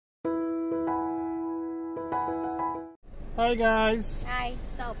Hi guys. Hi.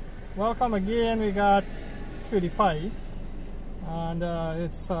 So welcome again. We got Cutie Pie, and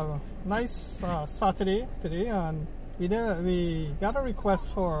it's a nice Saturday today, and we got a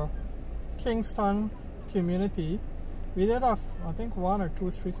request for Kingston community. We did have, I think, 1 or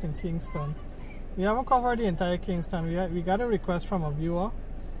 2 streets in Kingston. We haven't covered the entire Kingston. We got a request from a viewer.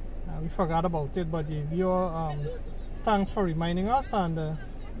 We forgot about it, but the viewer, thanks for reminding us, and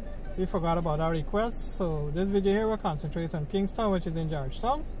we forgot about our request. So this video here will concentrate on Kingston, which is in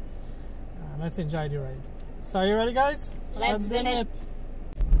Georgetown. Let's enjoy the ride. So are you ready, guys? Let's do it.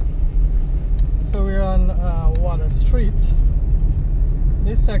 So we're on Water Street.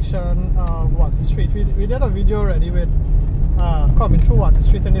 This section of Water Street, we did a video already with coming through Water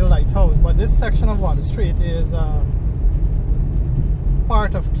Street and the lighthouse, but this section of Water Street is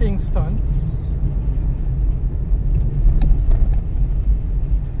part of Kingston.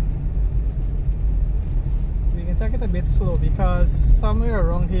 We can take it a bit slow because somewhere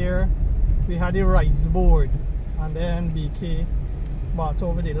around here we had a rice board, and then BK bought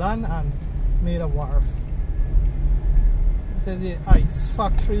over the land and made a wharf. This is the ice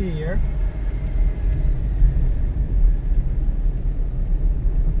factory here.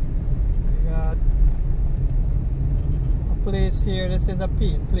 We got a place here. This is a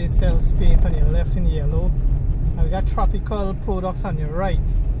paint place, sells paint on the left in yellow. And we got tropical products on the right.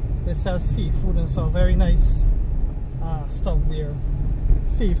 They sell seafood and so very nice stuff there.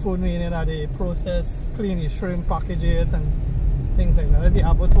 Seafood meaning that they process, clean the shrimp, package it, and things like that. There's the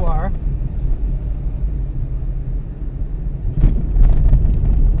abattoir.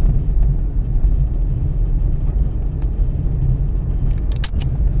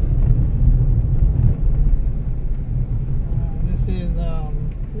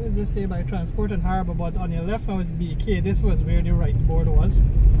 This is here by Transport and Harbour, but on your left now is BK. This was where the rice board was.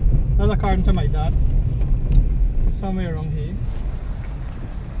 That's according to my dad. It's somewhere around here.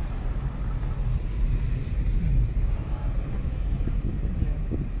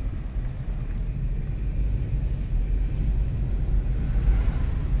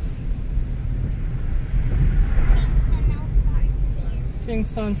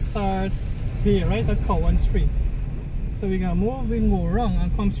 Kingston start here, right at Cowan Street. So we're gonna move, we can go around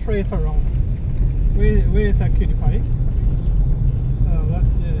and come straight around. Where is that Cutie Pie? So what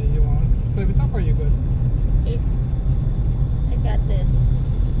you want? Play it up or you good? okay. I got this.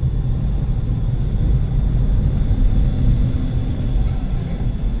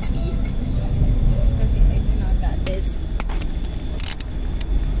 Okay, I do not got this.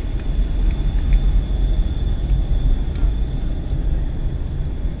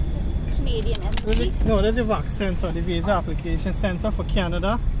 Canadian Embassy. No, there's the VAC Center, the Visa Application Center for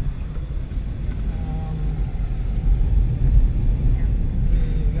Canada.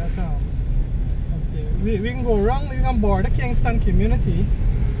 We can go around, we can board the Kingston community,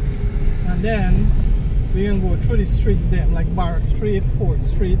 and then we can go through the streets there, like Barrack Street, 4th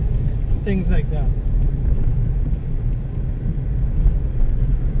Street, things like that.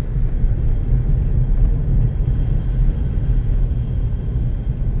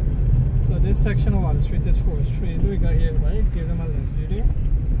 This section of Water Street is 4th Street. We got here, right? Give them a left view there.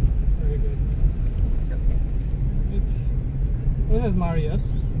 Very good. It's okay. This is Marriott.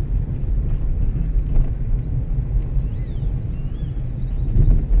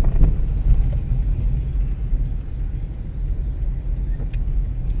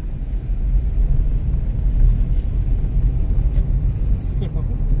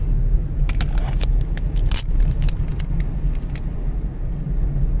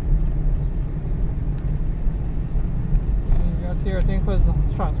 Here I think was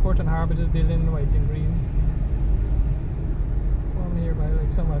Transport and Harbour, just building in white and green. From here by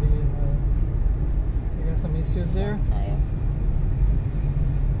like somebody in I guess some issues there. Find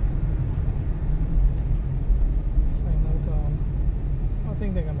out I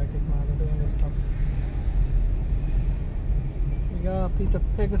think they're gonna make it mad doing this stuff. We got a piece of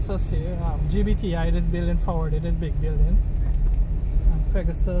Pegasus here. GBTI, this building forward, this big building. And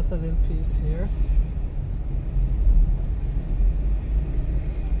Pegasus, a little piece here.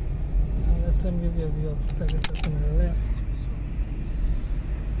 Let me give you a view of Pegasus on the left.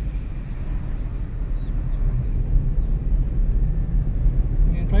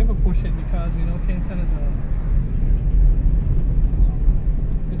 We can try to push it because we know Kingston is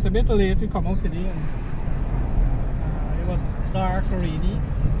it's a bit late. We come out today and it was dark already,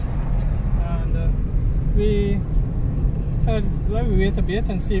 and we said let me wait a bit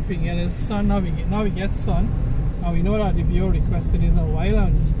and see if we can get the sun. Now we get sun, and we know that the viewer requested this a while,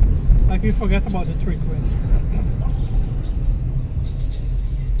 and like we forget about this request.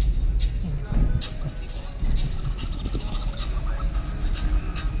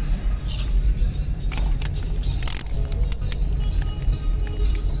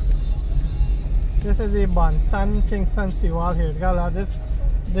 is a bandstand, Kingston Seawall here. Got a lot of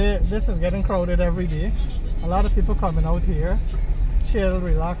this is getting crowded every day. A lot of people coming out here, chill,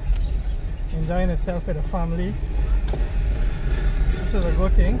 relax, enjoying itself with the family, which is a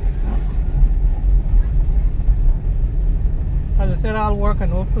good thing. As I said, all work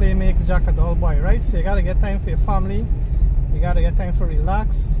and no play makes Jack a dull boy, right? So you gotta get time for your family, you gotta get time for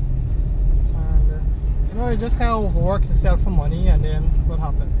relax, and you know, you just can't overwork yourself for money, and then what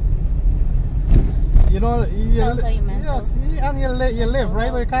happens? You know, yes, and you live,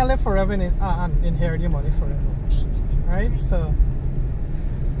 right? But you can't live forever and inherit your money forever, right? So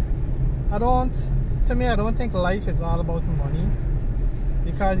I don't think life is all about money,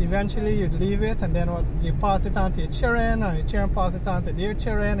 because eventually you'd leave it, and then what, you pass it on to your children, and your children pass it on to their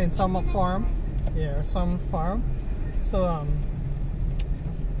children in some form, or some form. So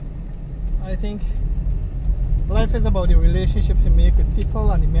I think life is about the relationships you make with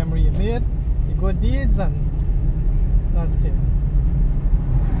people and the memory you made, the good deeds, and that's it.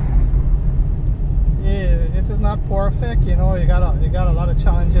 Yeah, it is not perfect, you know. You got a lot of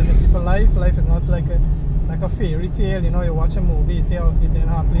challenges in people's life. Life is not like a fairy tale, you know. You watch a movie, you see how it ends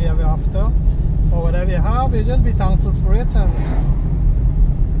happily ever after, or whatever you have. You just be thankful for it, and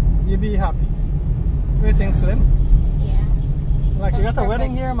you be happy. What do you think, Slim? Yeah. Like, we got a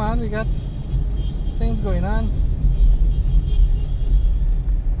wedding here, man. We got things going on.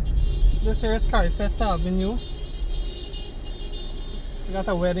 This here is Carifesta Avenue. We got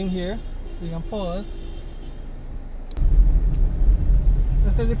a wedding here. We can pause.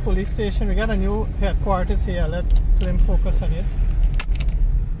 This is the police station. We got a new headquarters here. Let Slim focus on it.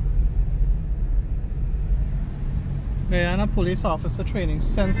 Guyana Police Officer Training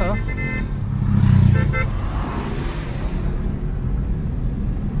Center.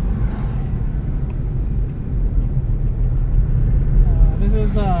 This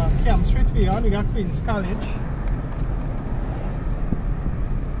is Cowan Street beyond. We got Queen's College.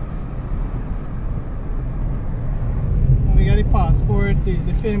 We got the passport,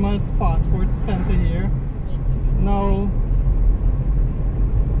 the famous passport center here. Now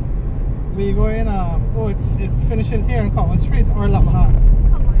we go in. It finishes here in Cowan Street or Lamaha?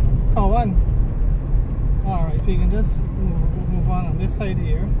 Cowan. Alright, we can just move on this side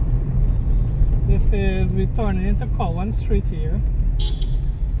here. This is, we turn into Cowan Street here.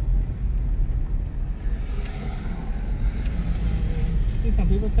 See some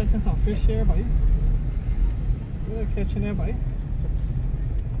people catching some fish here, buddy. They're catching there, buddy.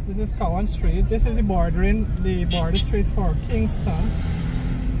 This is Cowan Street. This is the border street for Kingston.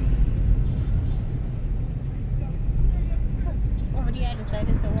 Over the other side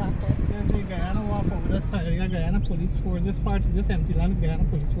is the walkway. There's the Guyana walk over this side. You got Guyana Police Force. This part, this empty land is Guyana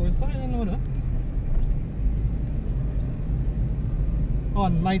Police Force. So I didn't know that.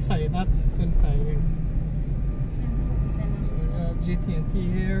 On my side, not Slim side. We got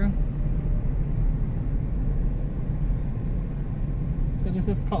GT&T here. So this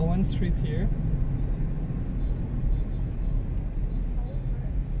is Cowan Street here.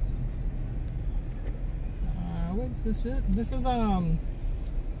 What's this? This is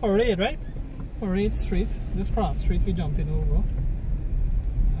Parade, right? Parade Street. This cross street we jumping over.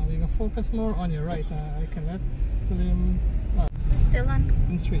 We can focus more on your right. I can let Slim. Still on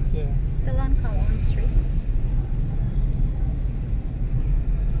Cowan Street, yeah. Still on Cowan Street.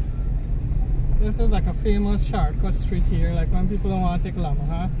 This is like a famous shortcut street here. Like when people don't want to take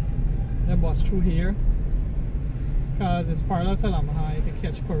Lamaha, they bus through here. Because it's parallel to Lamaha, you can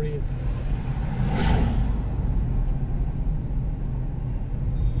catch Parade.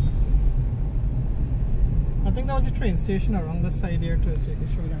 I think that was a train station around the side here too, so you can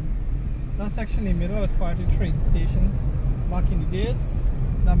show them. That section in the middle was part of the train station back in the days.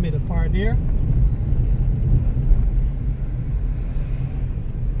 That middle part there.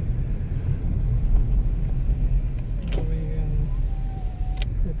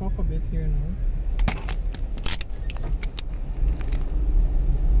 Up a bit here now.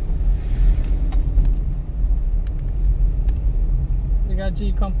 We got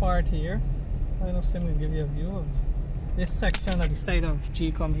GCOM part here. I don't know if I'm going to give you a view of this section at the side of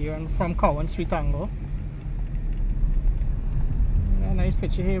GCOM here and from Cowan Street angle. Got a nice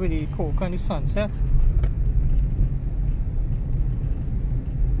picture here with the coke and the sunset.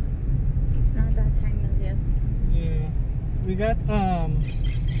 It's not that time as yet. Yeah. We got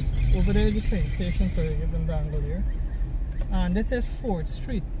over there is a train station to give them the angle here. And this is 4th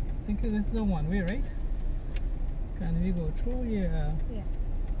Street. I think this is the one way, right? Can we go through? Yeah. Yeah.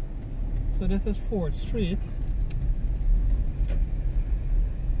 So this is 4th Street.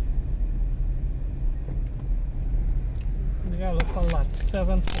 We gotta look for lot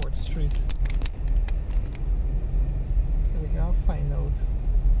 7 4th Street. I'll find out.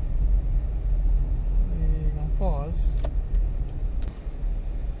 We're gonna pause.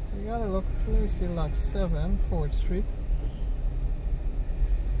 We gotta look, let me see, lot 7, 4th Street.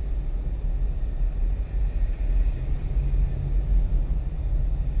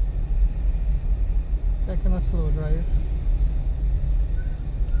 Taking a slow drive.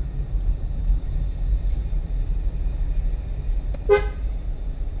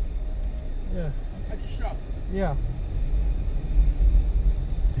 Yeah. At the shop. Yeah.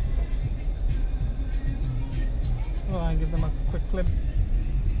 Oh, I'll give them a quick clip.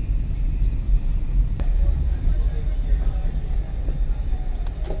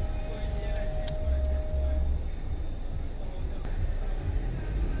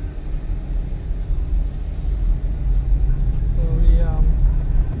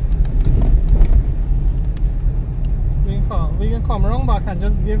 We can come around back and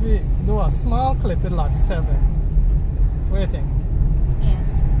just do a small clip at lot 7. What do you think? Yeah.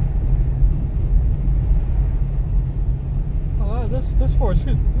 Well, this 4th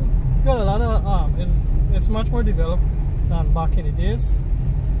Street got a lot of it's much more developed than back in the days.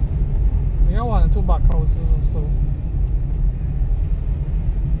 We got 1 and 2 back houses and so.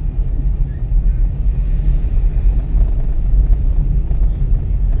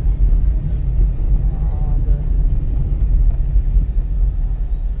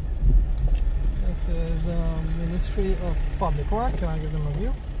 This is Ministry of Public Works. You want to give them a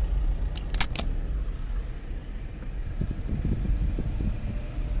view?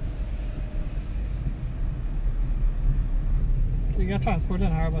 We got Transport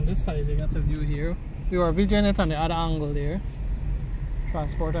and Harbour on this side. You got the view here. We were viewing it on the other angle there.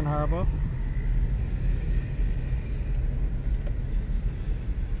 Transport and Harbour.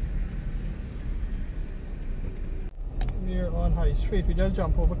 We're on High Street. We just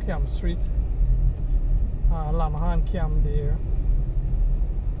jump over Camp Street. Lamahan Camp there.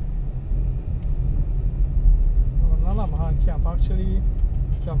 Oh, not Lamahan Camp, actually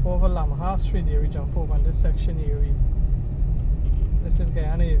jump over Lamaha Street here. We jump over on this section here. This is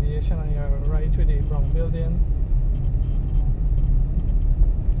Guyana Aviation on your right with the brown building.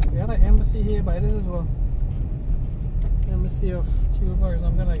 We had an embassy here by this as well. Embassy of Cuba or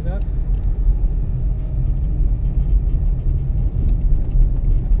something like that.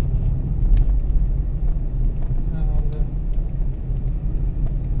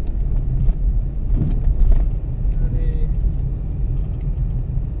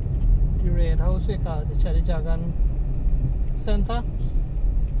 House we call it the Cherry Jagan Center.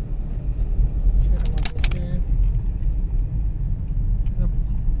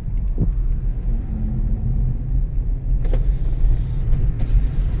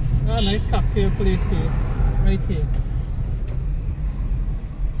 A nice cocktail place here, right here.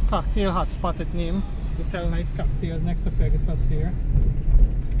 Cocktail hotspot it name. They sell nice cocktails next to Pegasus here.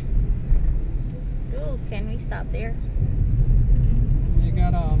 Ooh, can we stop there? You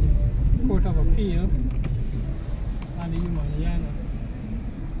got Court of Appeal and the Guyana.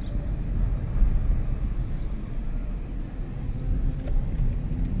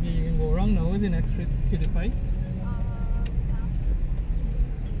 Yeah, you can go wrong now with the next street, PewDiePie.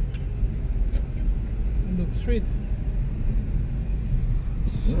 Luke Street.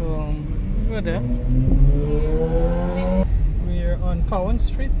 So we're there. We're on Cowan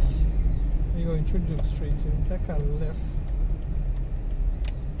Street. We're going through Duke Street, so we take a left.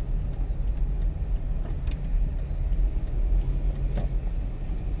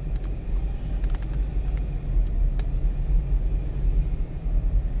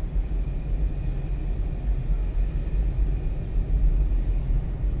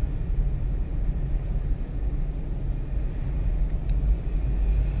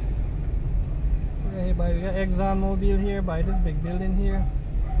 We got ExxonMobil here by this big building here.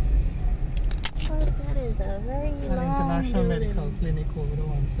 Oh, that is a very An long international building. medical clinic over the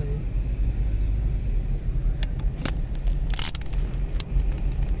one side.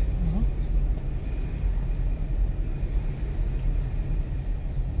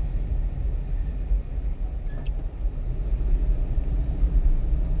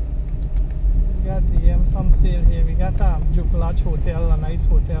 We got the some sale here. We got Duke Lodge Hotel, a nice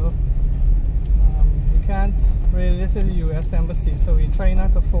hotel. Can't really, this is US Embassy, so we try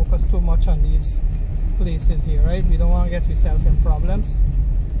not to focus too much on these places here, right? We don't want to get yourself in problems.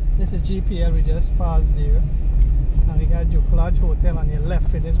 This is GPL, we just passed here, and we got Duke Lodge Hotel on your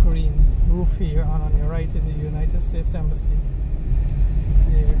left in this green roof here, and on your right is the United States Embassy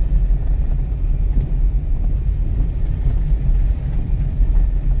there.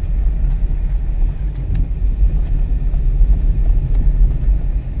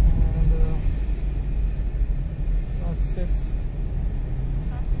 It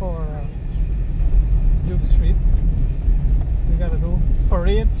Young Street. So we gotta do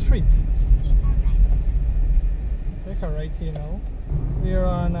Parade Street. Take a right here now. We're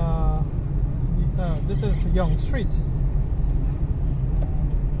on this is Young Street.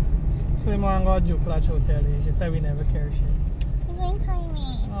 So I'm gonna go to Duplex Hotel here. She said we never carry shit. You're going to tell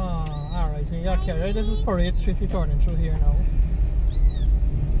me. Oh, alright, we got carry. Right, this is Parade Street. We're turning through here now.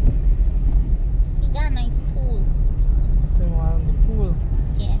 You got a nice pool. So we're on the pool.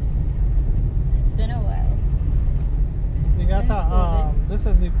 Yeah. It's been a while. We got this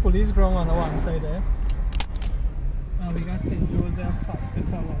is the police ground on the one side there. And we got St. Joseph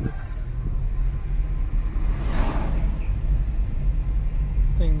Hospital on this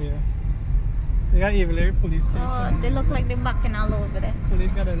thing there. We got Evelyn Police Station. Oh, they look like they're backing all over there.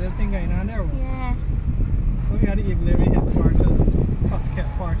 Police got a little thing going on there. Yeah. So we got the Evelyn headquarters,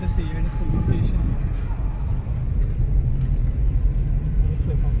 headquarters here in the police station. Let me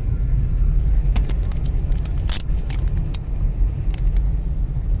flip on.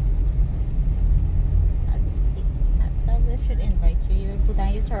 That stuff they should invite you. You will put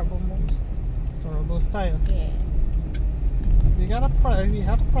on your turbo moves. Turbo style. Yeah. We had a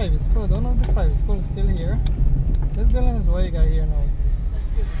private school. I don't know if the private school is still here. This building is what you got here now.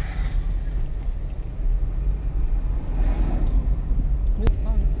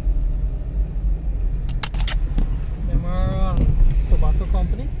 Them are tobacco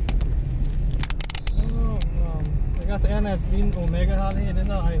company. We got the NSB Omega Hall here. There's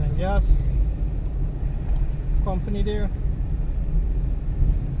an island gas company there.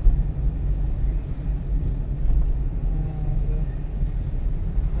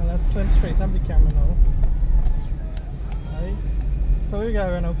 Let's swim straight up the camera now. Right. So we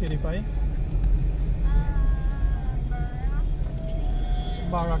gotta run out PewDiePie.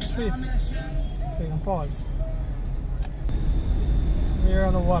 Barrack Street. We can pause. We're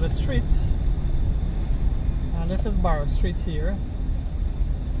on the Water Street. And this is Barrack Street here.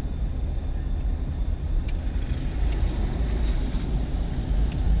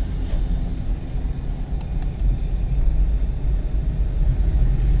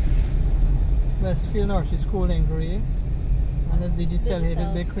 Westfield Nursery School in Grey, and this Digicel here,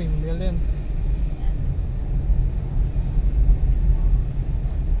 this big cream building.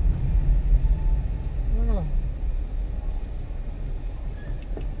 Look.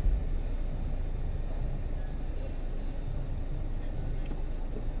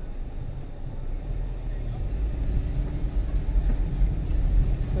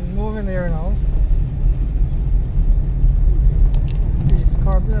 We're moving there now. These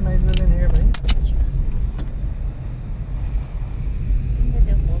cars are a nice building here, right?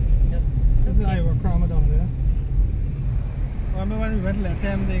 This is Iowa Chroma down there. Remember when we went last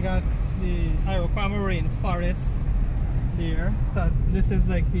time, they got the Iowa Chroma rainforest there. So this is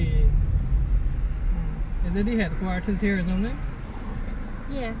like the, is it the headquarters here or something?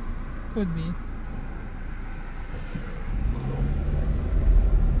 Yeah. Could be.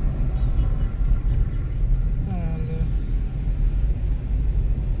 And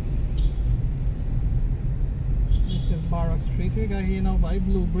this is Barrack Street. We got here now by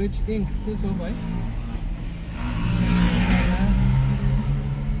Blue Bridge Inc. This one by.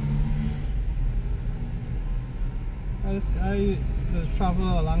 I just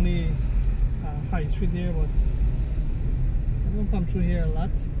travel along the high street here, but I don't come through here a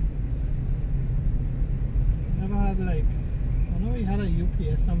lot. Never had like, I know we had a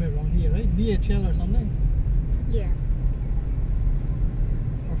UPS somewhere around here, right? DHL or something? Yeah.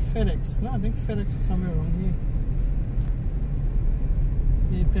 Or FedEx. No, I think FedEx was somewhere around here.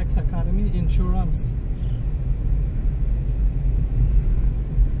 Apex Academy Insurance.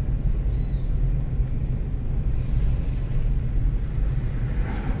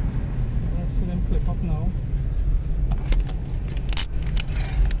 Let's see them clip up now.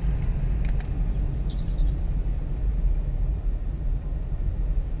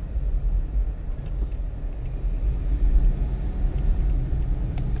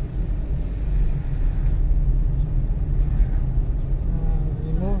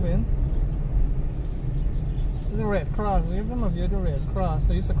 Red Cross, give them a view of the Red Cross.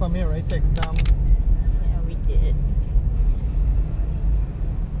 They used to come here, right, to exam. Yeah, we did.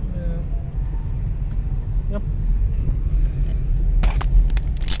 Yeah. Yep. That's it.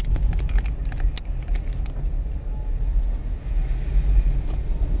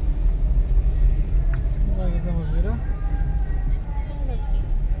 I'll give them a view there.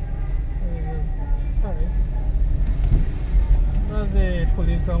 Very good. Sorry. That's the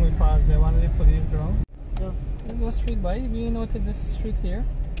police ground we passed there, one of the police ground. Go. There's no street by. Do you notice this street here?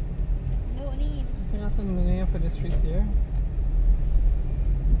 No need. I think that's the name for this street here.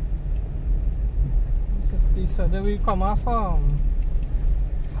 This is east side. Then we come off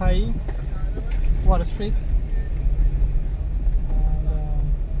High Water Street. And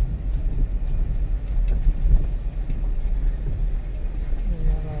we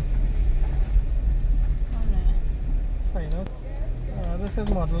gotta find out. This is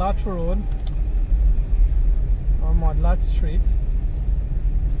Mudlot Road or Mudlot Street.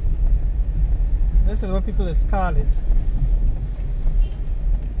 This is what people call it.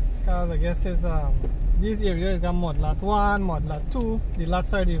 Because I guess it's this area is got Mudlot 1, Mudlot 2. The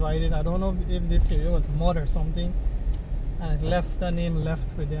lots are divided. I don't know if this area was mud or something, and it left the name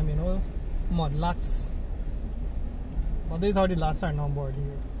left with them, you know, Mudlots. But these are the lots are numbered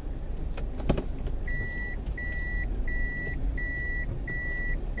here.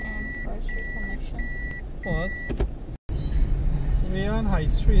 And First Street connection. Pause. We're on High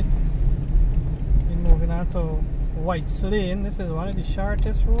Street. We're moving on to Wight's Lane. This is one of the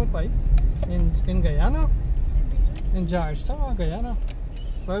shortest road by in Guyana, in Georgetown or Guyana.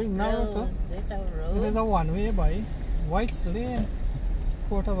 Very narrow too. This is a road. This is a one-way by Wight's Lane.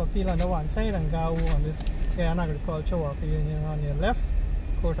 Court of Appeal on the one side and GAU on this Guyana Agriculture Worker Union on your left.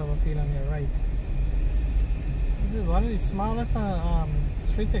 Court of Appeal on your right. This is one of the smallest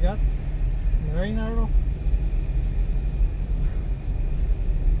streets you got. Very narrow.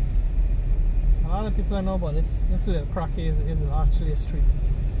 A lot of people know about this little crocky is actually a street.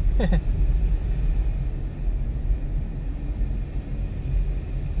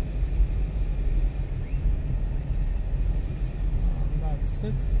 That's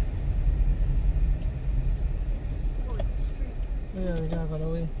it. This is 4th Street. Yeah, we gotta go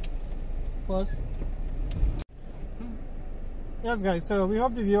away. Pause. Yes guys, so we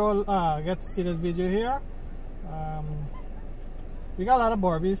hope that you all get to see this video here. We got a lot of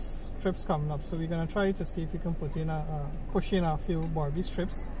Barbies trips coming up, so we're gonna try to see if we can push in a few Barbies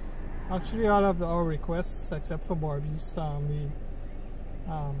trips. Actually, all of our requests except for Barbies, all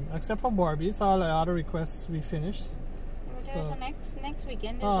the other requests we finished. So next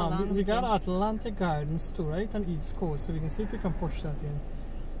weekend there's a long we got weekend. Atlantic Gardens too, right, on East Coast, so we can see if we can push that in.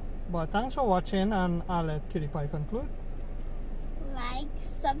 But thanks for watching, and I'll let Cutie Pie conclude. Like,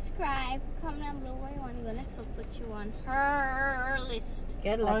 subscribe, comment down below where you want to go next. We'll put you on her list.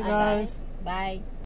 Good luck, Bye guys. Bye.